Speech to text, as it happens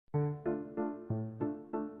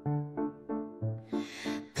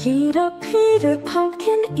Peter, Peter,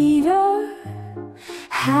 pumpkin eater,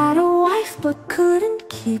 had a wife but couldn't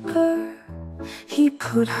keep her. He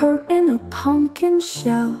put her in a pumpkin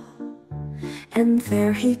shell, and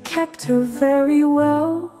there he kept her very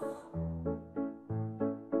well.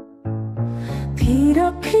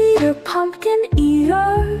 Peter, Peter, pumpkin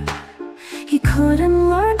eater, he couldn't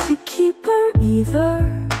learn to keep her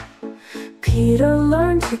either. Peter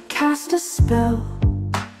learned to cast a spell,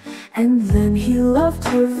 and then he loved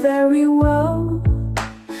her very well.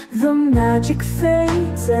 The magic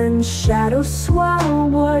fades and shadows swell.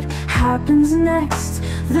 What happens next?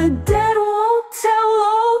 The dead won't tell.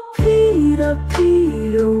 Oh, Peter,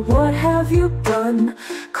 Peter, what have you done?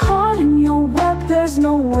 Caught in your web, there's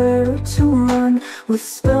nowhere to run. With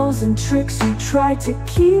spells and tricks you tried to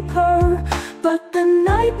keep her, but the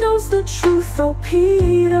night knows the truth. Oh,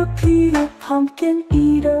 Peter, Peter, pumpkin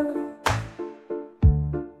eater.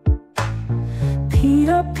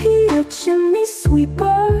 Peter, Peter, chimney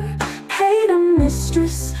sweeper, paid a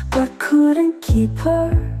mistress but couldn't keep her.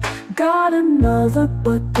 Got another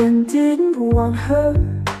but then didn't want her.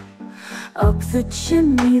 Up the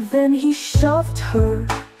chimney then he shoved her.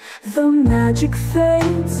 The magic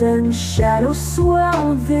fades and shadows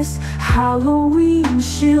swell. This Halloween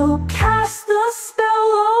she'll cast the spell.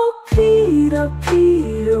 Oh, Peter,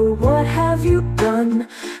 Peter, what have you done?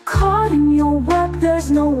 Caught in your web,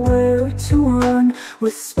 there's nowhere to run.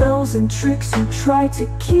 With spells and tricks you try to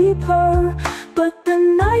keep her, but the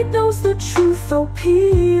night knows the truth. Oh,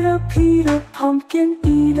 Peter, Peter, pumpkin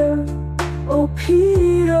eater. Oh,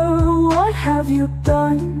 Peter, what have you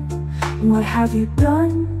done? What have you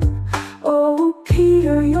done? Oh,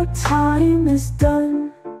 Peter, your time is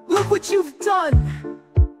done. Look what you've done!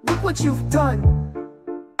 Look what you've done!